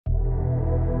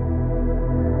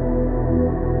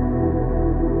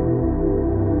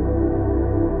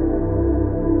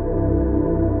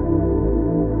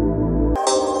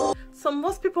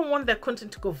people want their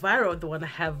content to go viral. They want to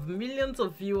have millions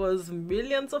of viewers,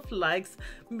 millions of likes,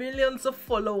 millions of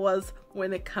followers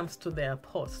when it comes to their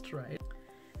post, right?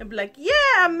 And be like, yeah,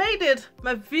 I made it.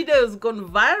 My video has gone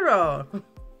viral.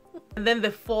 And then they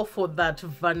fall for that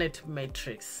vanity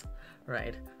matrix,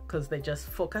 right? Because they're just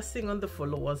focusing on the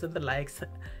followers and the likes.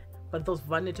 But those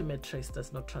vanity metrics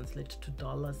does not translate to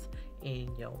dollars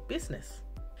in your business.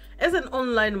 As an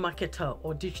online marketer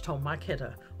or digital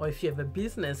marketer, or if you have a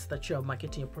business that you are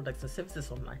marketing your products and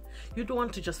services online, you don't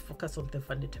want to just focus on the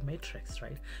vanity matrix,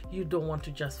 right? You don't want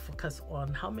to just focus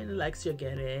on how many likes you're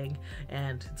getting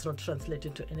and it's not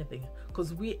translating to anything,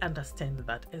 because we understand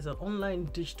that as an online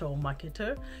digital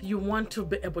marketer, you want to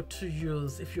be able to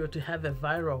use, if you're to have a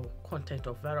viral content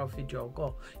or viral video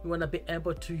go, you want to be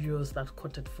able to use that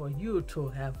content for you to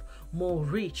have more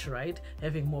reach, right?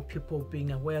 Having more people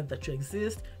being aware that you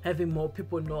exist, having more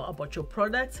people know about your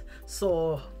products.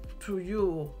 So to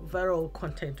you, viral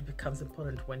content becomes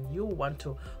important when you want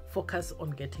to focus on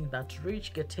getting that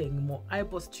reach, getting more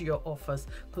eyeballs to your offers,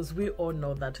 because we all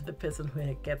know that the person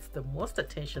who gets the most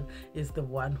attention is the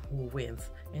one who wins.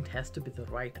 It has to be the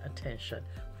right attention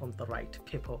from the right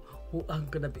people who are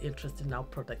going to be interested in our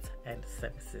products and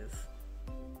services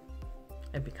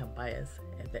and become buyers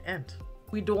at the end.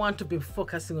 We don't want to be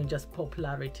focusing on just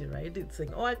popularity, right? It's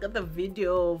like, oh, I got the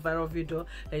video, viral video,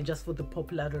 and just for the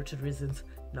popularity reasons.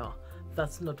 No,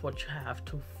 that's not what you have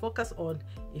to focus on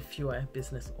if you are a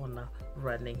business owner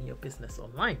running your business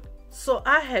online. So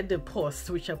I had a post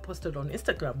which I posted on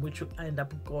Instagram, which would end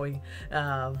up going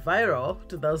viral,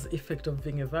 to those effect of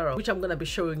being a viral, which I'm going to be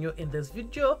showing you in this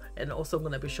video. And also I'm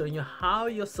going to be showing you how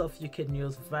yourself you can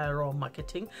use viral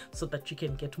marketing so that you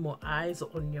can get more eyes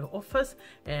on your offers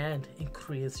and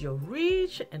increase your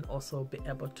reach, and also be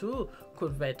able to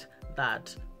convert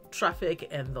that traffic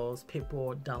and those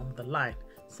people down the line.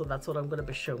 So that's what I'm going to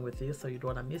be sharing with you. So you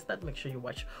don't want to miss that. Make sure you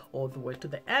watch all the way to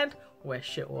the end, where I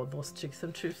share all those tricks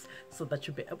and tips so that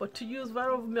you'll be able to use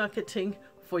viral marketing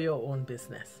for your own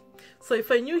business. So if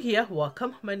you're new here,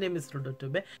 welcome. My name is Rudo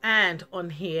Dube, and on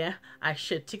here I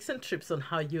share tips and tips on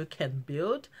how you can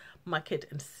build, market,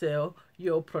 and sell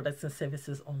your products and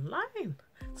services online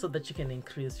so that you can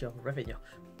increase your revenue.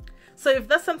 So if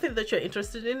that's something that you're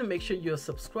interested in, make sure you're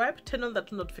subscribed, turn on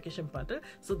that notification button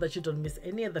so that you don't miss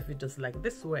any other videos like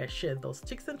this, where I share those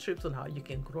tips and tricks on how you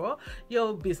can grow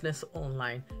your business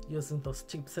online using those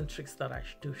tips and tricks that I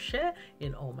do share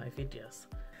in all my videos.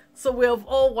 So we have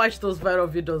all watched those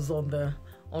viral videos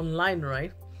online,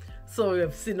 right? So we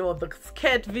have seen all the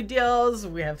scared videos,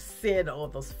 we have seen all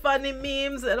those funny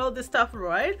memes and all this stuff,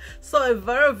 right? So a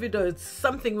viral video is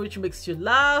something which makes you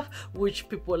laugh, which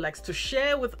people likes to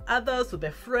share with others, with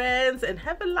their friends, and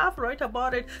have a laugh right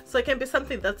about it. So it can be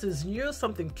something that is new,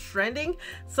 something trending,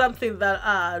 something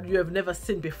that you have never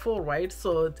seen before, right?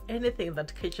 So anything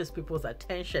that catches people's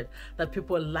attention, that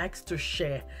people likes to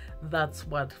share, that's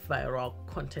what viral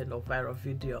content or viral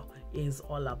video is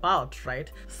all about,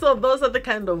 right? So those are the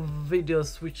kind of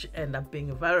videos which end up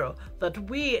being viral, that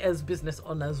we as business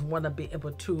owners want to be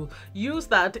able to use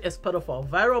that as part of our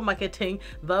viral marketing.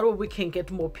 That way we can get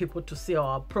more people to see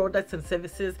our products and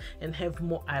services and have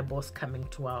more eyeballs coming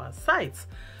to our sites.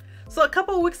 So a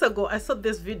couple of weeks ago, I saw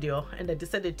this video and I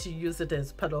decided to use it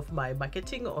as part of my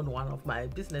marketing on one of my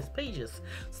business pages.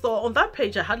 So on that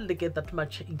page, I hardly get that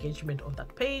much engagement on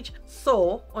that page.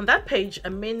 So on that page, I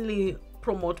mainly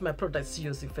promote my products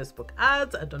using Facebook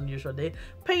ads. I don't usually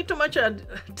pay too much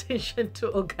attention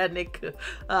to organic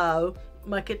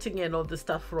marketing and all this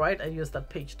stuff, right? I use that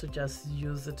page to just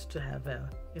use it to have an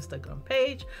Instagram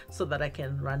page so that I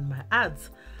can run my ads.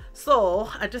 So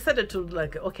I decided to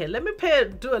okay, let me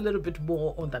do a little bit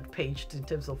more on that page in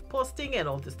terms of posting and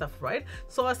all this stuff, right?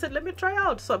 So I said, let me try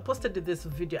out. So I posted this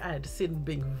video I had seen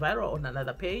being viral on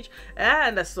another page,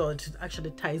 and I saw it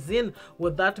actually ties in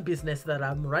with that business that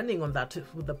I'm running on that,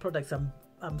 with the products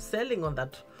I'm selling on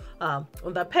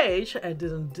that page. I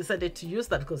decided to use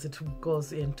that because it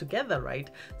goes in together, right?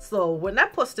 So when I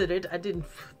posted it, I didn't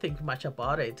think much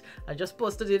about it. I just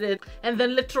posted it, and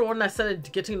then later on I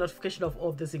started getting notification of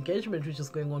all this engagement which is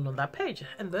going on that page.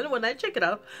 And then when I check it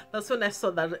out, that's when I saw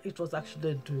that it was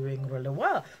actually doing really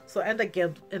well. So and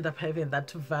again, end up having that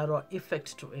viral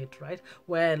effect to it, right?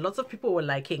 Where lots of people were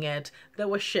liking it, they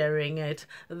were sharing it,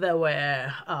 they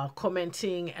were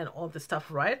commenting and all this stuff,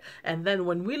 right? And then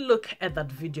when we look at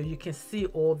that video, you can see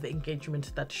all the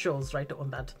engagement that shows right on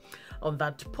that on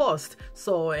that post.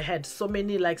 So it had so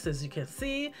many likes, as you can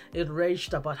see. It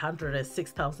reached about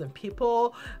 106,000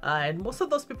 people, and most of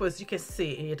those people, as you can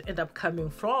see, it ended up coming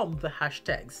from the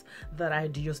hashtags that I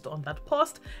had used on that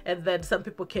post. And then some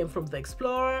people came from the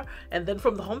Explorer, and then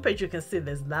from the homepage you can see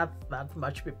there's not that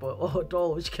much people at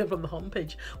all which came from the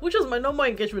homepage, which was my normal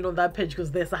engagement on that page,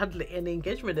 because there's hardly any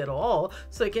engagement at all.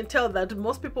 So you can tell that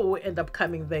most people who end up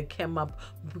coming there came up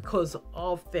because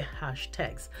of the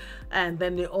hashtags. And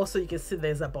then also you can see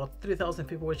there's about 3,000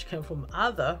 people which came from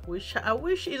other, which I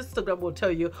wish Instagram will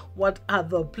tell you what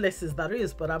other places that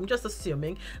is, but I'm just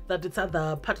assuming that it's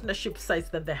other partnership sites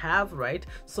that they have, right?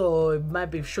 So it might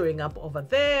be showing up over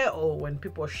there, or when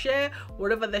people share,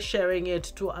 whatever they're sharing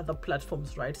it to other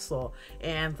platforms, right? So it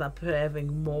ends up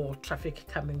having more traffic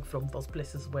coming from those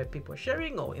places where people are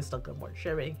sharing, or Instagram was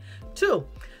sharing too.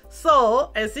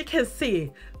 So as you can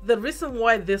see, the reason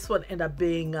why this one ended up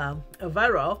being a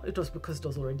viral, it was because it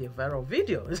was already a viral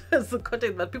video. It's the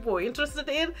content that people were interested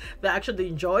in. They actually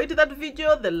enjoyed that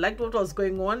video. They liked what was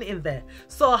going on in there.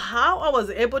 So how I was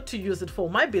able to use it for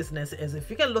my business is, if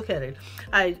you can look at it,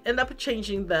 I end up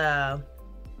changing the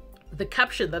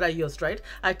caption that I used, right?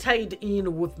 I tied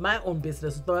in with my own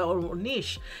business, my own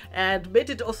niche, and made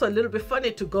it also a little bit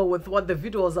funny to go with what the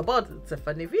video was about. It's a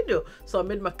funny video, so I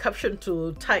made my caption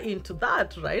to tie into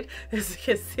that, right? As you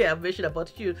can see, I mentioned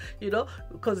about you know,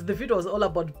 because the video was all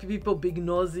about people being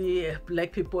nosy,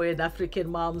 black people and African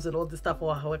moms and all this stuff,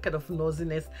 or what kind of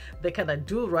nosiness they kind of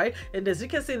do, right? And as you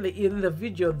can see in the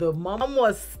video, the mom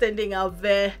was standing out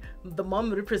there. The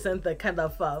mom represents the kind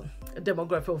of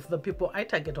demographic of the people I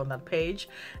target on that page,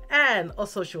 and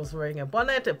also she was wearing a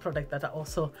bonnet, a product that I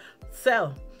also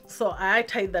sell. So I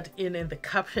tied that in the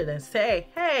caption and say,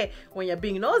 hey, when you're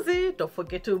being nosy, don't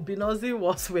forget to be nosy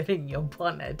whilst wearing your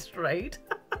bonnet, right?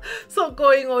 So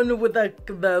going on with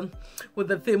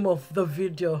the theme of the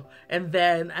video, and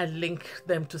then I link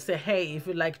them to say, hey, if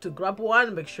you'd like to grab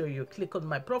one, make sure you click on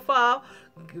my profile,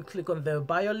 you click on the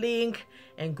bio link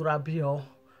and grab your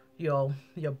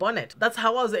bonnet. That's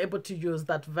how I was able to use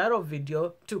that viral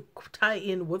video to tie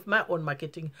in with my own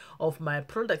marketing of my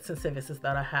products and services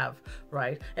that I have,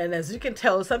 right? And as you can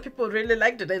tell, some people really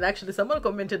liked it, and actually someone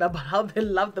commented about how they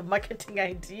love the marketing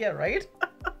idea, right?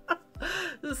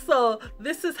 So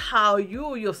this is how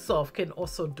you yourself can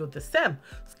also do the same.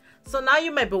 So now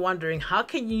you might be wondering, how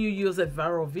can you use a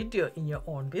viral video in your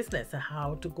own business and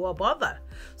how to go about that?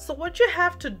 So what you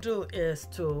have to do is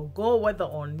to go, whether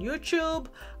on YouTube,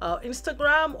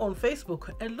 Instagram, on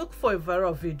Facebook, and look for a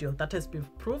viral video that has been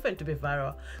proven to be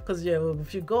viral. Because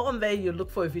if you go on there, you look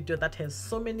for a video that has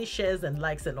so many shares and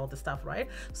likes and all the stuff, right?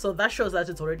 So that shows that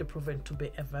it's already proven to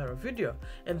be a viral video.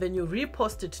 And then you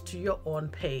repost it to your own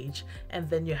page, and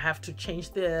then you have to change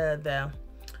the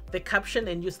caption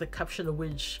and use the caption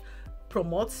which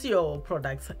promotes your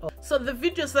products. So the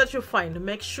videos that you find,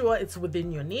 make sure it's within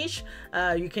your niche.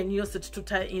 You can use it to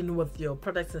tie in with your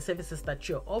products and services that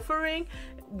you're offering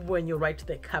when you write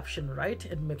the caption, right?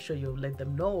 And make sure you let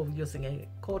them know using a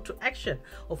call to action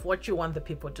of what you want the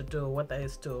people to do, whether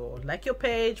it's to like your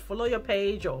page, follow your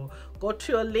page, or go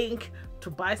to your link to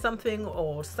buy something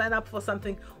or sign up for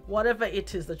something, whatever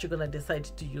it is that you're going to decide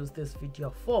to use this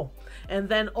video for. And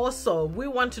then also we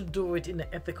want to do it in an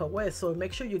ethical way, so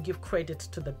make sure you give credit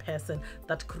to the person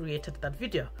that created that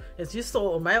video. As you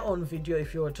saw on my own video,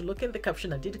 if you were to look in the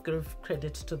caption, I did give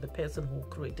credit to the person who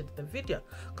created the video,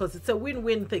 because it's a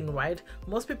win-win thing, right?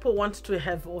 Most people want to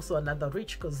have also another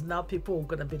reach, because now people are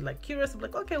going to be like curious,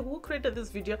 like, okay, who created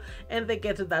this video? And they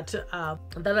get that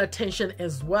attention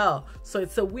as well. So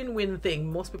it's a win-win thing.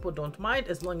 Most people don't mind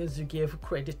as long as you give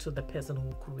credit to the person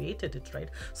who created it, right?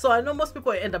 So I know most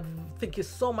people end up thinking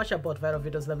so much about viral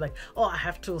videos. They're like, oh, I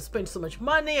have to spend so much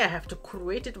money, I have to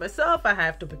create it myself, I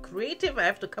have to be creative, I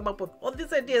have to come up with all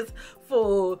these ideas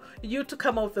for you to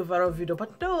come out with a viral video.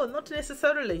 But no, not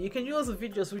necessarily. You can use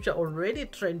videos which are already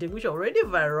trending, which are already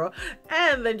viral,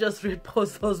 and then just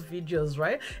repost those videos,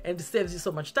 right? And it saves you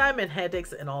so much time and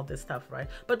headaches and all this stuff, right?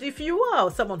 But if you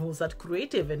are someone who's that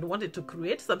creative and wanted to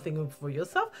create something for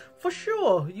yourself, for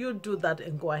sure you do that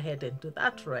and go ahead and do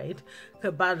that, right?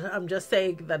 But I'm just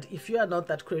saying that if you are not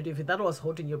that creative, if that was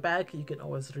holding you back, you can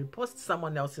always repost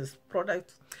someone else's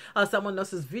product or someone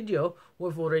else's video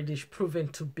we've already proven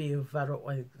to be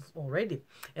viral already,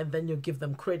 and then you give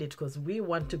them credit, because we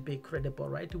want to be credible,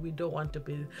 right? We don't want to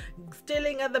be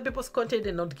stealing other people's content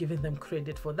and not giving them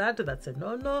credit for that. That's a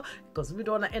no, because we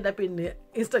don't want to end up in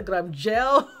Instagram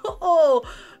jail or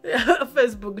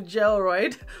Facebook jail,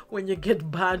 right? When you get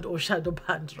banned or shadow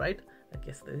banned, right? I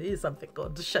guess there is something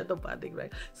called shadow banning,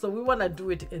 right? So we want to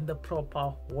do it in the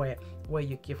proper way, where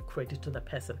you give credit to the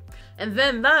person. And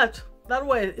then the that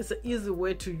way it's an easy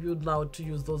way to you now to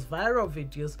use those viral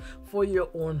videos for your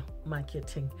own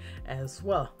marketing as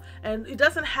well. And it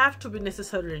doesn't have to be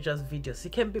necessarily just videos.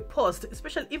 It can be posts,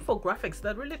 especially infographics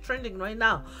that are really trending right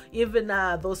now. Even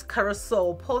those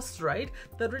carousel posts, right?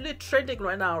 They're really trending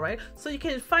right now, right? So you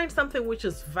can find something which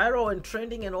is viral and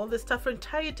trending and all this stuff and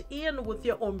tie it in with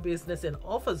your own business and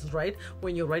offers, right?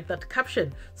 When you write that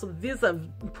caption. So these are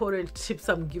important tips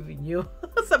I'm giving you.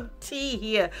 Some tea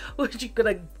here, which is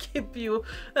gonna keep you,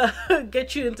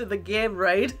 get you into the game,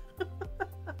 right?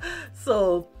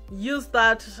 So use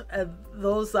that,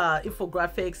 those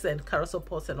infographics and carousel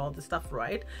posts and all this stuff,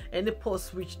 right? Any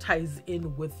post which ties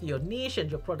in with your niche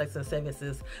and your products and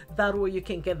services. That way you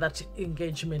can get that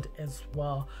engagement as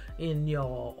well in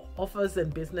your offers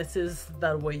and businesses.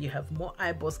 That way you have more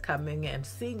eyeballs coming and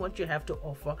seeing what you have to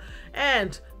offer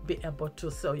and be able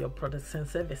to sell your products and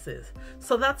services.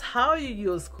 So that's how you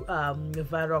use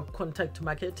viral content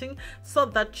marketing, so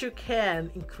that you can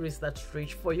increase that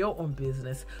reach for your own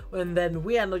business. And then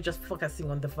we are not just focusing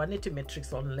on the vanity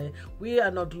metrics only. We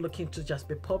are not looking to just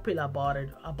be popular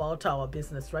about our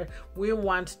business, right? We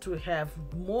want to have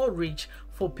more reach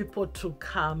for people to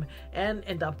come and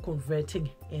end up converting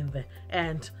in the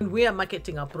end. We are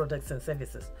marketing our products and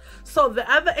services. So the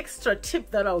other extra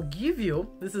tip that I'll give you,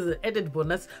 this is an added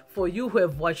bonus for you who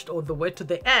have watched all the way to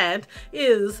the end,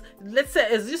 is, let's say,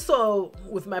 as you saw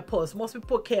with my post, most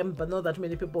people came, but not that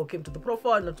many people came to the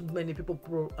profile, not many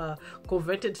people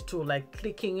converted to like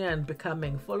clicking and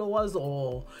becoming followers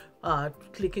or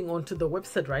clicking onto the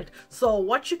website, right? So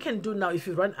what you can do now, if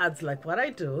you run ads like what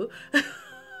I do,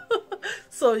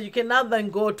 so you can now then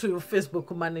go to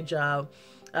Facebook Manager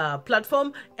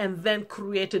platform and then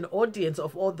create an audience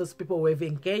of all those people who have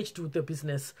engaged with the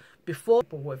business before,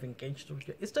 people who have engaged with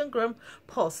your Instagram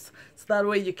posts. So that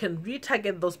way you can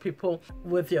retarget those people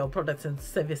with your products and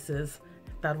services.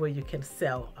 That way you can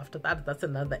sell after that. That's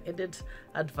another added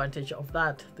advantage of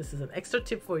that. This is an extra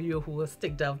tip for you who will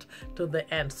stick out to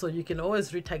the end. So you can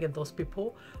always retarget those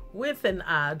people with an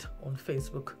ad on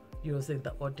Facebook using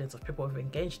the audience of people who have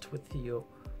engaged with you,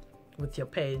 with your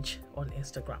page on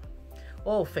Instagram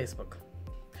or Facebook.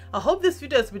 I hope this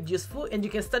video has been useful and you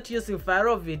can start using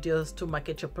viral videos to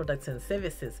market your products and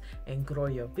services and grow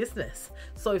your business.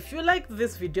 So if you like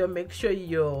this video, make sure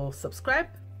you subscribe,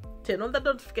 turn on the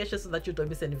notifications so that you don't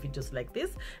miss any videos like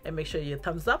this, and make sure you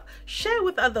thumbs up, share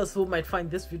with others who might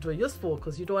find this video useful,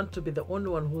 because you don't want to be the only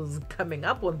one who's coming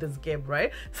up on this game,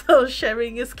 right? So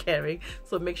sharing is caring,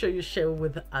 so make sure you share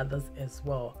with others as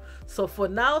well. So for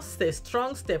now, stay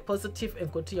strong, stay positive,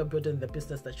 and continue building the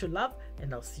business that you love,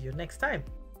 and I'll see you next time.